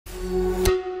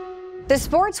The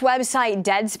sports website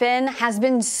Deadspin has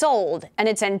been sold and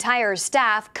its entire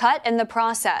staff cut in the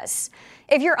process.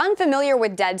 If you're unfamiliar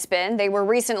with Deadspin, they were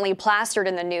recently plastered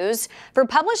in the news for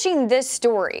publishing this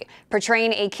story,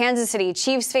 portraying a Kansas City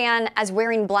Chiefs fan as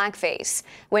wearing blackface,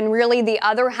 when really the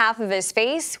other half of his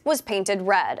face was painted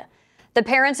red. The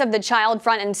parents of the child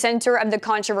front and center of the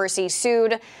controversy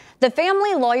sued. The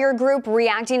family lawyer group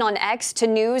reacting on X to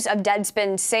news of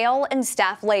Deadspin's sale and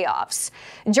staff layoffs.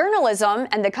 Journalism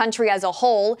and the country as a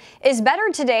whole is better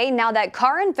today now that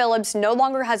Karin Phillips no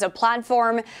longer has a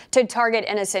platform to target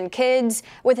innocent kids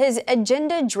with his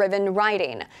agenda-driven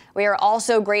writing. We are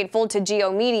also grateful to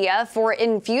Geo Media for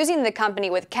infusing the company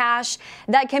with cash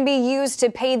that can be used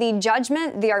to pay the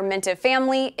judgment the Armenta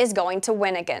family is going to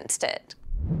win against it.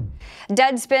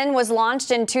 Deadspin was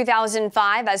launched in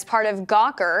 2005 as part of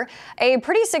Gawker, a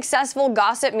pretty successful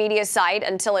gossip media site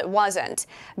until it wasn't.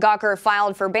 Gawker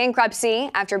filed for bankruptcy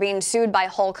after being sued by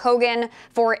Hulk Hogan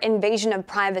for invasion of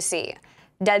privacy.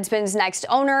 Deadspin's next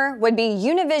owner would be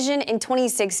Univision in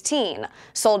 2016,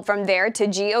 sold from there to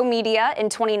Geo Media in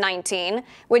 2019,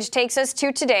 which takes us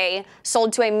to today,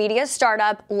 sold to a media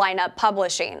startup, Lineup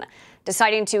Publishing,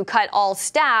 deciding to cut all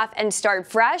staff and start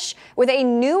fresh with a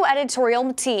new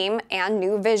editorial team and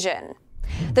new vision.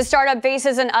 The startup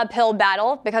faces an uphill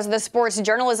battle because the sports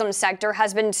journalism sector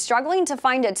has been struggling to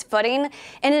find its footing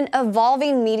in an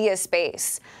evolving media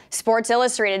space. Sports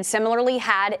Illustrated similarly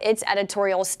had its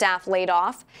editorial staff laid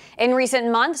off. In recent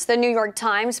months, the New York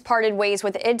Times parted ways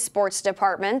with its sports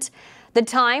department. The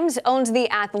Times owns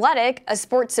The Athletic, a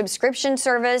sports subscription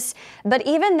service, but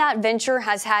even that venture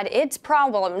has had its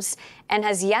problems and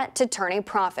has yet to turn a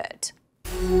profit.